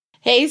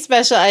Hey,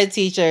 special ed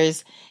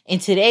teachers. In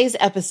today's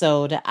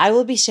episode, I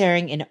will be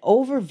sharing an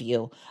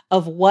overview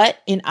of what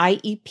an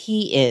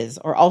IEP is,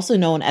 or also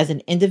known as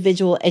an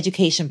individual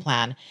education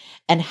plan,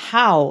 and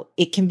how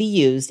it can be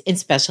used in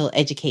special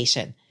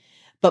education.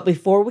 But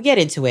before we get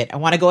into it, I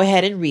want to go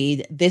ahead and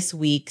read this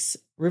week's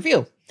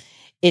review.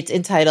 It's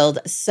entitled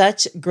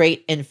Such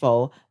Great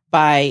Info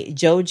by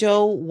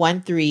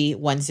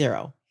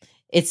Jojo1310.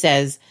 It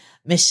says,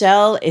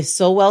 Michelle is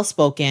so well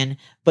spoken,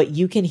 but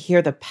you can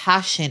hear the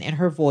passion in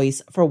her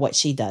voice for what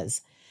she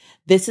does.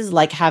 This is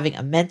like having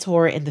a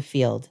mentor in the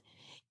field.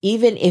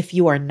 Even if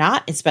you are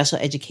not in special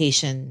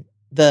education,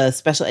 the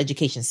special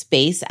education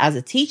space as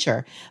a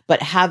teacher,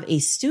 but have a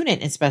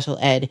student in special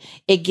ed,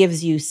 it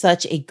gives you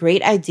such a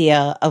great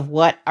idea of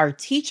what our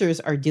teachers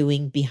are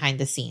doing behind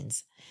the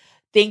scenes.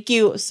 Thank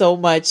you so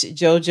much,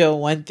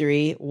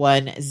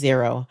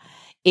 Jojo1310.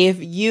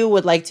 If you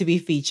would like to be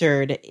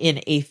featured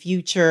in a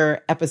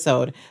future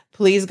episode,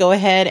 please go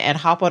ahead and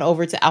hop on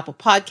over to Apple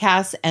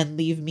Podcasts and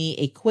leave me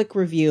a quick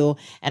review,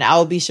 and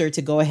I'll be sure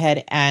to go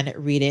ahead and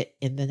read it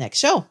in the next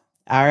show.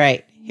 All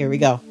right, here we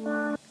go.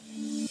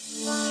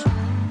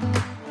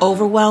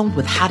 Overwhelmed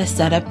with how to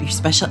set up your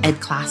special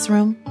ed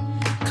classroom?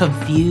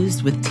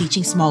 Confused with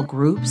teaching small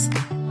groups?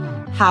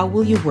 How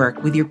will you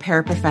work with your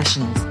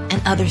paraprofessionals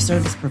and other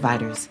service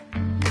providers?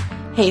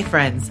 Hey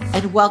friends,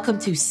 and welcome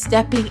to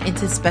Stepping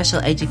into Special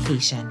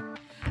Education.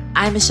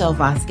 I'm Michelle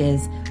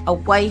Vasquez, a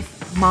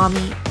wife,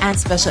 mommy, and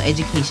special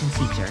education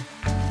teacher.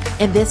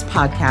 In this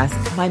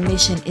podcast, my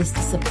mission is to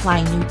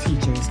supply new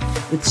teachers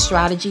with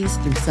strategies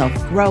through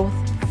self-growth,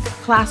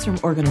 classroom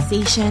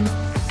organization,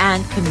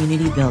 and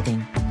community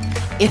building.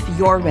 If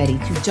you're ready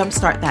to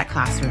jumpstart that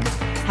classroom,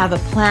 have a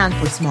plan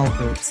for small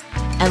groups,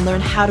 and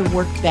learn how to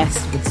work best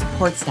with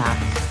support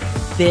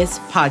staff, this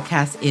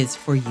podcast is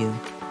for you.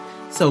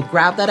 So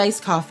grab that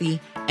iced coffee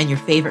and your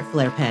favorite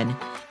Flair pen.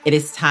 It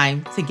is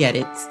time to get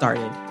it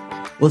started.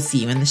 We'll see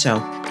you in the show.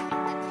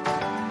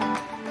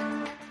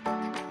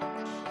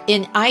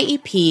 An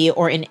IEP,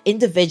 or an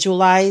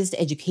individualized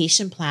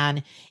education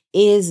plan,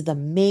 is the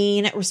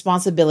main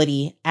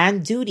responsibility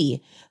and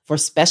duty for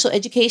special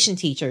education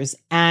teachers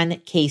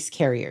and case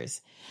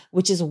carriers,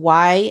 which is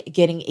why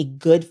getting a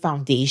good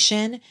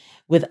foundation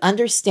with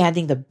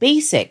understanding the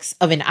basics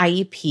of an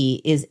IEP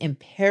is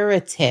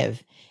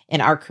imperative in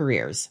our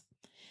careers.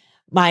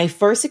 My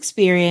first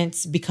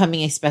experience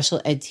becoming a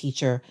special ed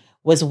teacher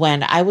was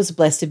when I was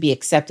blessed to be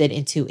accepted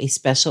into a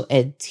special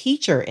ed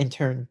teacher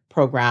intern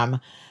program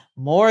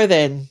more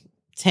than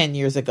 10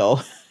 years ago.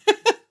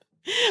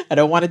 I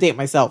don't want to date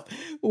myself,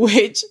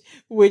 which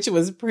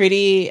was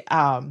pretty,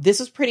 this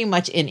was pretty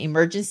much an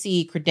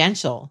emergency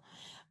credential.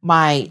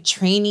 My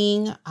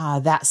training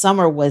that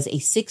summer was a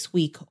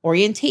 6-week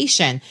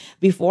orientation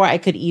before I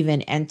could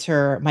even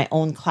enter my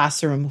own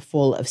classroom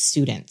full of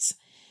students.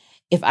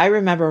 If I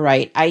remember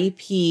right,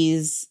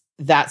 IEPs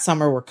that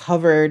summer were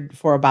covered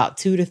for about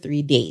 2 to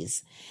 3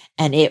 days,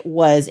 and it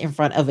was in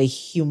front of a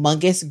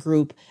humongous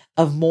group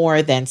of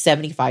more than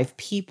 75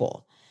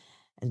 people.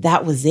 And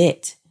that was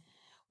it.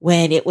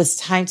 When it was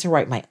time to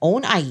write my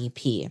own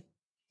IEP,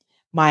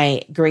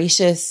 my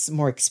gracious,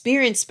 more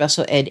experienced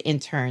special ed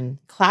intern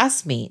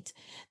classmate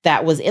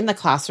that was in the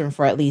classroom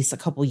for at least a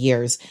couple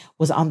years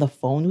was on the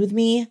phone with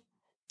me,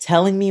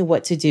 telling me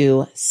what to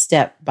do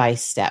step by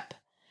step.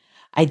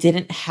 I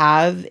didn't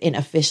have an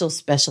official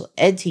special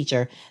ed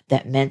teacher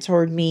that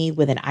mentored me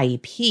with an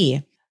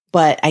IEP,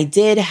 but I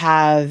did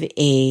have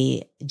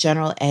a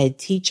general ed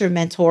teacher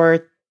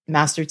mentor,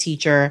 master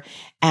teacher,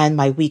 and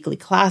my weekly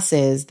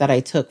classes that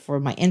I took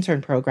for my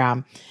intern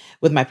program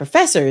with my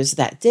professors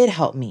that did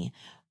help me,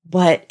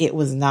 but it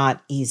was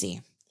not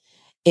easy.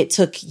 It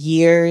took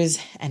years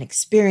and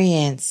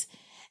experience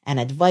and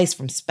advice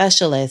from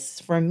specialists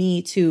for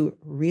me to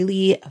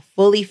really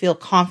fully feel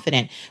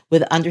confident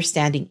with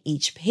understanding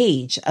each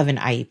page of an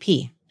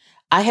IEP.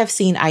 I have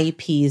seen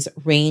IEPs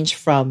range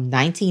from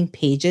 19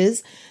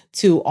 pages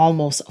to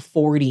almost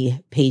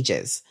 40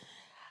 pages.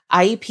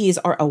 IEPs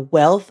are a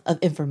wealth of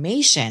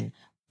information,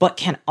 but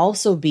can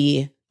also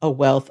be a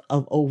wealth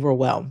of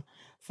overwhelm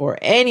for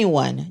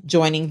anyone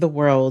joining the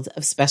world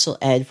of special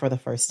ed for the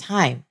first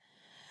time.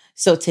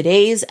 So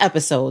today's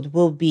episode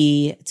will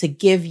be to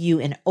give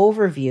you an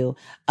overview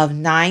of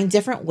 9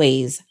 different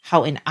ways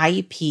how an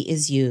IEP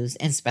is used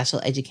in special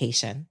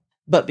education.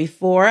 But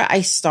before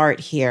I start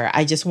here,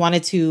 I just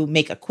wanted to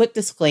make a quick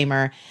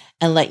disclaimer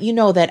and let you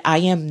know that I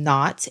am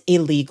not a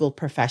legal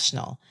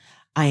professional.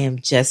 I am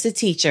just a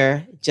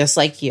teacher, just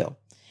like you.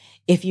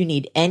 If you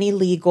need any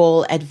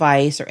legal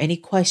advice or any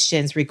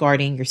questions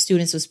regarding your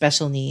students with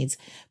special needs,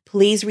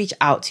 please reach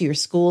out to your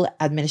school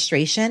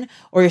administration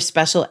or your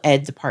special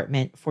ed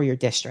department for your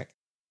district.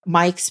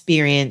 My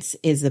experience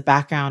is the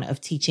background of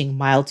teaching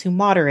mild to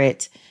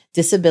moderate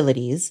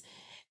disabilities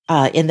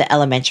in the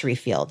elementary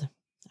field.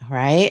 All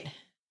right.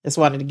 Just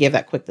wanted to give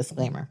that quick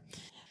disclaimer.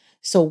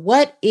 So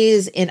what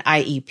is an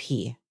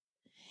IEP?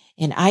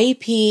 An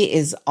IEP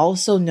is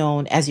also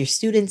known as your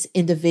student's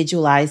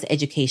individualized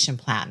education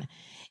plan.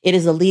 It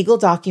is a legal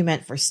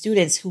document for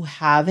students who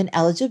have an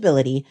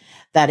eligibility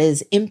that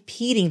is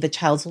impeding the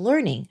child's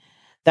learning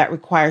that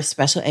requires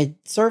special ed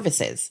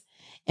services.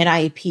 An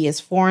IEP is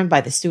formed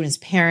by the student's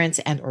parents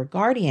and or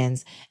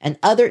guardians and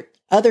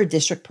other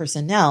district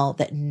personnel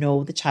that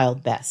know the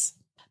child best.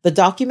 The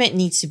document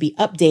needs to be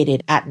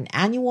updated at an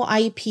annual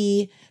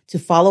IEP to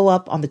follow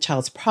up on the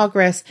child's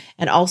progress,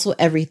 and also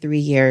every 3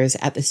 years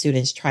at the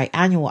student's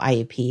triannual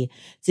IEP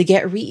to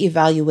get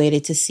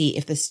reevaluated to see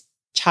if the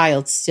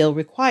child still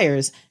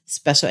requires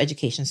special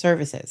education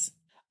services.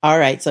 All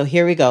right, so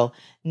here we go.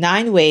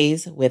 9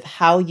 ways with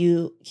how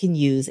you can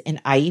use an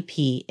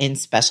IEP in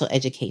special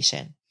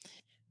education.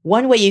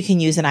 One way you can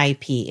use an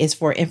IEP is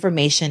for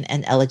information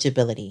and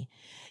eligibility.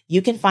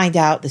 You can find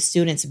out the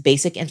student's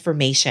basic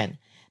information,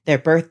 their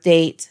birth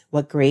date,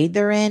 what grade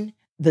they're in,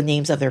 the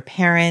names of their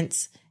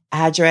parents,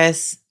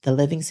 address, the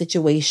living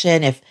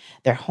situation, if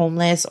they're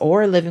homeless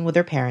or living with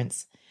their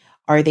parents.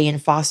 Are they in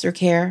foster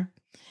care?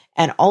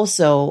 And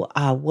also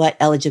what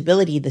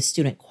eligibility the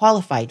student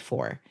qualified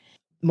for.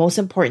 Most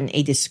important,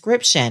 a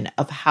description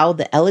of how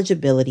the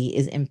eligibility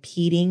is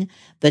impeding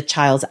the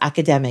child's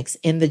academics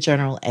in the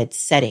general ed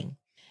setting.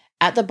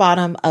 At the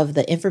bottom of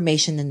the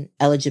information and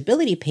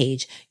eligibility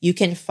page, you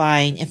can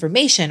find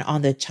information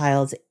on the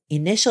child's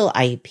initial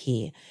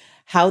IEP,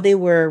 how they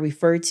were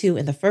referred to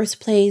in the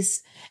first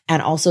place,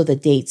 and also the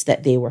dates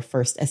that they were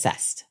first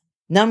assessed.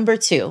 Number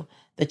 2,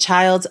 the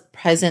child's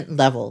present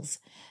levels.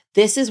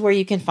 This is where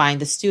you can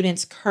find the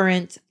student's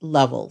current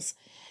levels.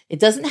 It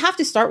doesn't have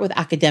to start with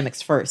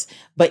academics first,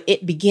 but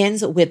it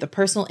begins with the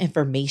personal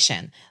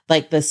information,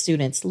 like the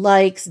student's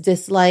likes,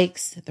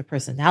 dislikes, the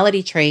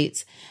personality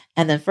traits,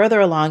 and then further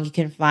along, you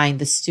can find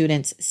the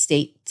student's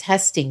state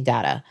testing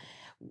data,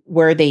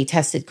 where they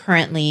tested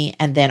currently,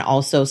 and then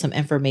also some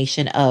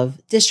information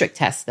of district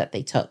tests that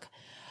they took.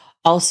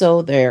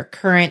 Also, their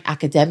current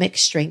academic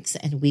strengths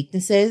and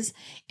weaknesses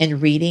in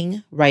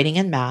reading, writing,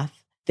 and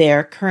math,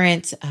 their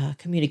current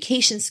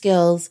communication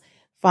skills,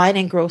 fine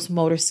and gross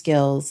motor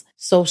skills,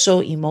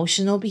 social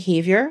emotional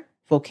behavior,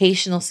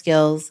 vocational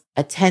skills,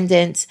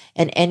 attendance,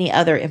 and any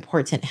other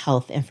important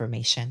health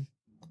information.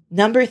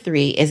 Number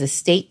 3 is a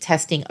state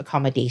testing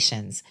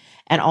accommodations,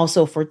 and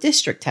also for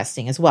district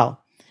testing as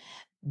well.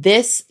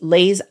 This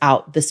lays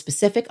out the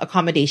specific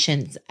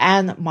accommodations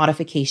and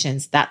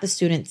modifications that the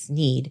students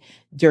need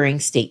during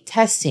state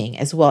testing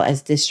as well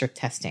as district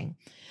testing.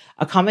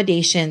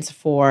 Accommodations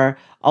for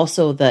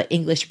also the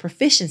English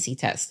proficiency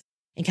test.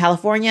 In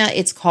California,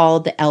 it's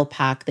called the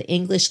LPAC, the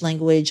English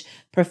Language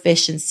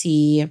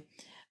Proficiency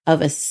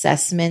of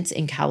Assessment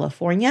in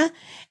California.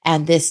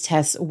 And this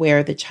tests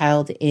where the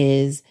child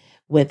is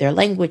with their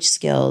language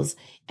skills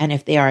and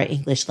if they are an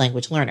English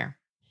language learner.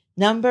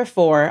 Number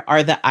 4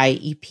 are the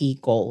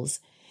IEP goals.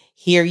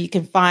 Here you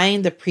can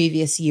find the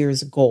previous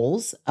year's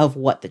goals of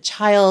what the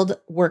child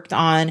worked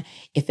on,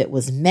 if it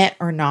was met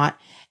or not,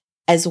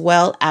 as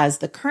well as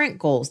the current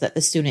goals that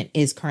the student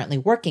is currently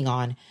working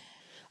on.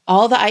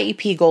 All the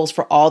IEP goals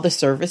for all the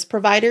service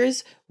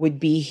providers would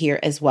be here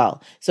as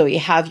well. So you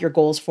have your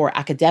goals for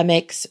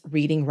academics,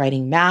 reading,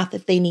 writing, math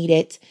if they need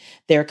it,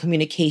 their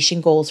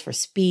communication goals for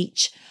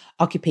speech,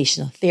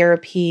 occupational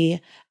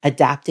therapy,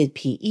 adapted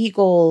PE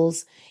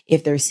goals.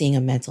 If they're seeing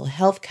a mental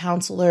health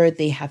counselor,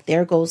 they have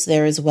their goals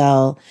there as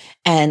well.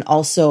 And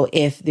also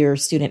if their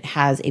student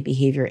has a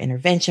behavior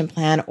intervention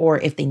plan or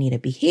if they need a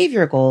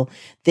behavior goal,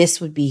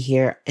 this would be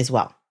here as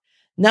well.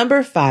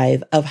 Number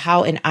 5 of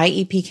how an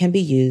IEP can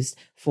be used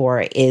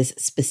for is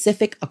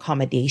specific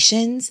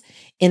accommodations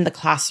in the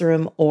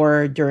classroom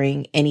or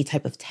during any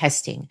type of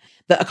testing.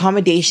 The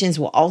accommodations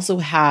will also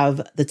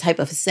have the type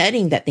of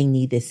setting that they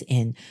need this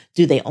in.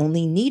 Do they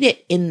only need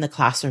it in the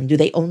classroom? Do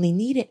they only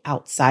need it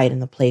outside in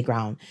the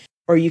playground?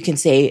 Or you can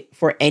say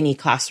for any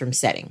classroom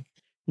setting.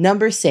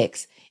 Number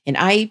 6, an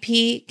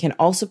IEP can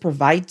also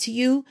provide to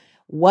you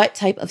what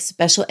type of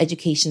special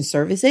education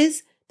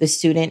services the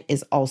student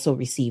is also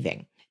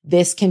receiving.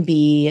 This can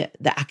be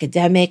the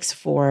academics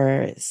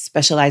for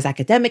specialized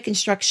academic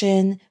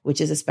instruction,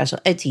 which is a special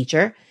ed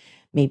teacher,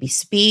 maybe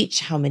speech,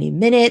 how many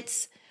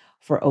minutes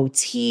for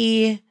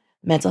OT,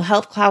 mental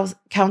health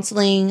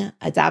counseling,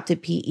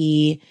 adapted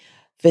PE,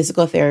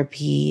 physical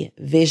therapy,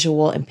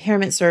 visual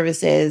impairment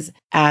services,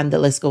 and the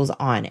list goes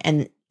on.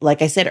 And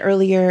like I said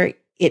earlier,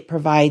 it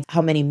provides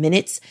how many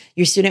minutes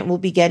your student will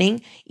be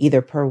getting,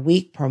 either per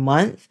week, per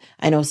month.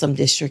 I know some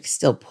districts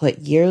still put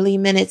yearly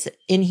minutes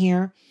in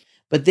here,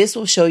 but this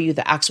will show you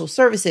the actual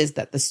services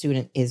that the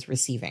student is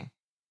receiving.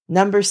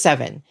 Number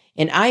 7,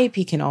 an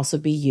IEP can also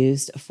be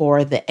used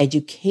for the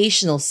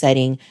educational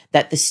setting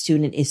that the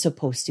student is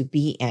supposed to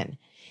be in.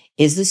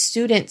 Is the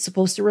student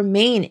supposed to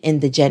remain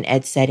in the gen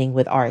ed setting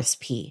with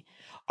RSP?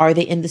 Are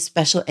they in the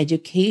special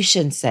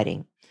education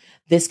setting?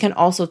 This can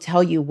also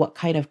tell you what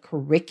kind of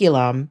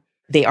curriculum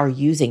they are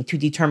using to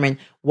determine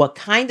what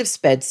kind of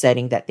SPED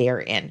setting that they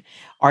are in.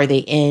 Are they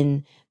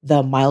in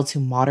the mild to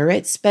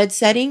moderate SPED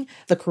setting?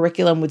 The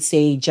curriculum would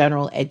say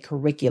general ed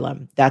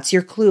curriculum. That's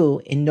your clue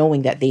in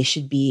knowing that they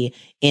should be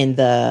in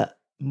the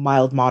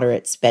mild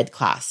moderate SPED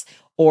class.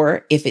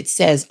 Or if it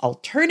says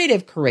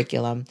alternative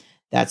curriculum,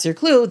 That's your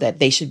clue that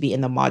they should be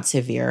in the mod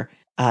severe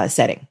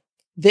setting.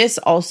 This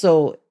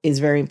also is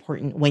very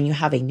important when you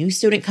have a new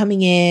student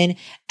coming in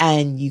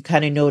and you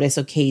kind of notice,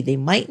 okay, they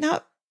might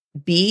not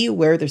be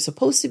where they're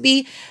supposed to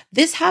be.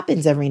 This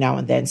happens every now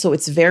and then. So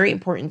it's very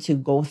important to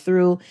go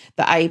through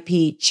the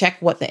IEP, check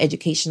what the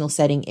educational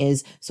setting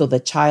is so the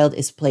child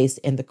is placed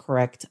in the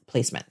correct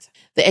placement.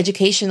 The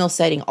educational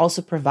setting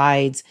also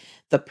provides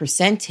the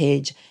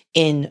percentage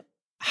in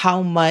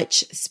how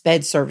much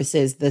SPED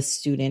services the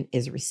student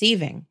is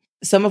receiving.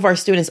 Some of our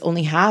students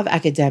only have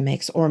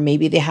academics, or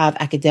maybe they have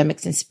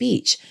academics and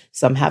speech.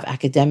 Some have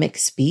academic,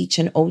 speech,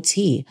 and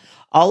OT.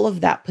 All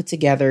of that put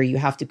together, you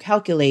have to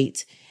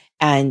calculate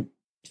and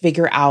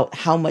figure out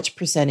how much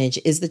percentage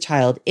is the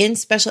child in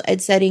special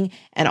ed setting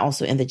and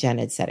also in the gen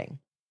ed setting.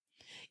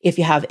 If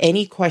you have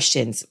any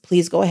questions,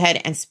 please go ahead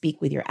and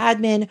speak with your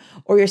admin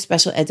or your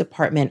special ed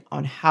department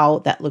on how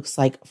that looks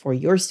like for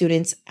your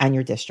students and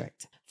your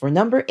district. For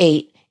number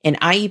 8, an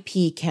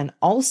IEP can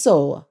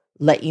also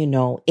let you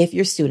know if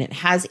your student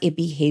has a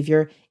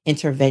behavior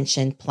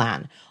intervention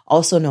plan,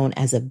 also known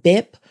as a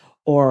BIP,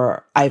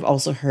 or I've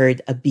also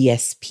heard a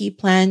BSP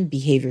plan,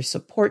 behavior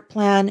support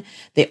plan.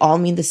 They all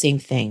mean the same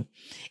thing.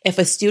 If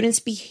a student's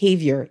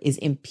behavior is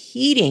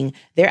impeding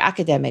their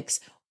academics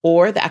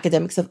or the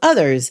academics of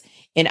others,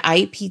 an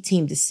IEP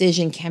team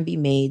decision can be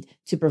made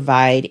to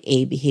provide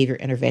a behavior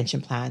intervention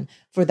plan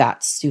for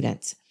that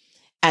student.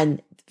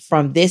 And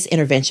from this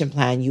intervention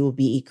plan, you will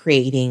be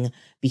creating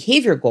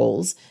behavior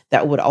goals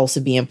that would also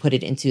be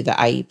inputted into the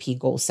IEP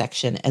goal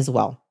section as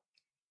well.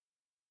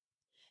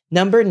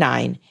 Number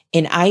 9,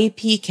 an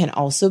IEP can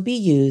also be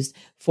used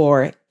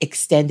for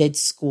extended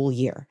school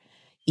year,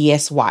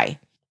 ESY.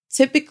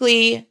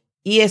 Typically,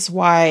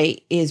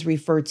 ESY is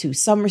referred to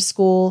summer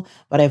school,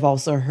 but I've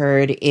also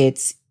heard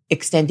it's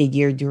extended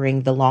year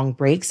during the long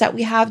breaks that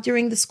we have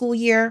during the school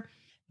year.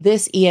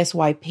 This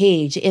ESY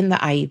page in the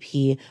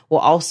IEP will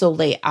also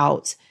lay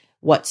out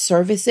what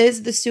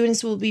services the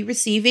students will be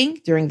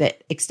receiving during the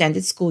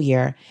extended school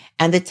year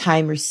and the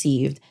time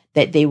received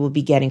that they will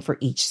be getting for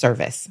each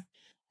service.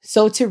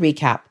 So to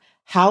recap,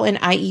 how an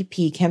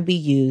IEP can be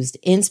used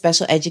in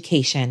special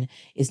education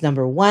is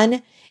number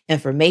 1,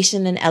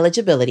 information and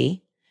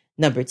eligibility.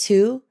 Number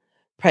 2,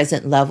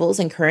 present levels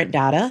and current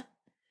data.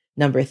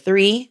 Number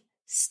 3,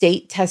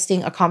 state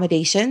testing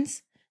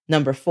accommodations.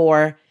 Number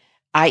 4,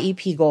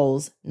 IEP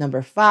goals.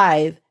 Number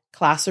 5,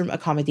 classroom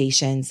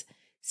accommodations.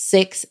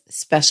 6,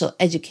 special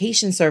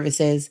education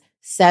services.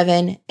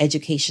 7,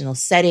 educational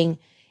setting.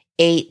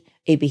 8,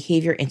 a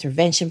behavior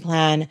intervention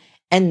plan.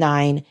 And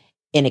 9,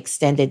 an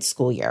extended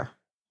school year.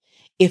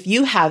 If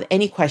you have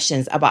any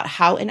questions about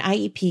how an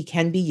IEP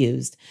can be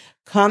used,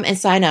 come and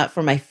sign up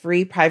for my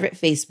free private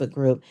Facebook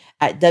group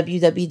at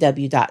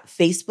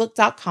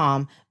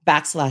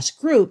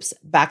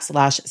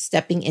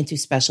www.facebook.com/groups/stepping into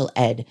special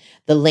ed.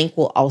 The link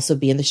will also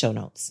be in the show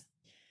notes.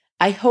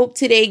 I hope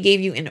today gave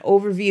you an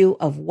overview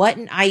of what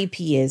an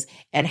IEP is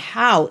and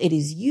how it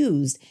is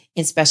used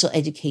in special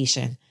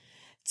education.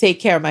 Take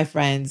care, my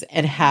friends,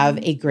 and have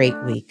a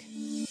great week.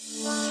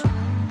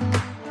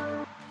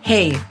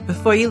 Hey,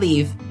 before you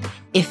leave,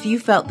 if you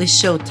felt this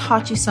show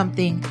taught you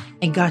something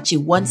and got you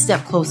one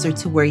step closer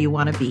to where you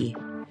want to be,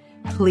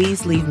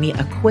 please leave me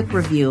a quick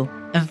review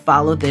and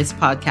follow this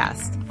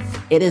podcast.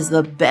 It is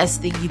the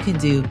best thing you can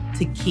do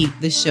to keep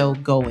the show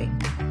going.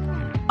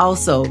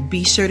 Also,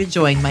 be sure to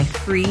join my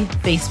free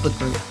Facebook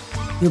group.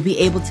 You'll be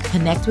able to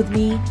connect with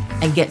me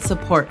and get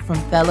support from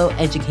fellow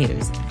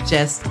educators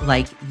just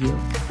like you.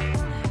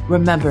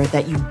 Remember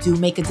that you do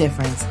make a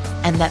difference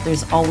and that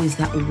there's always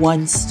that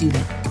one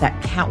student that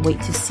can't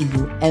wait to see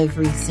you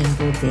every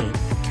single day.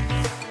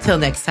 Till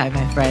next time,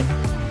 my friend,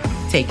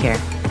 take care.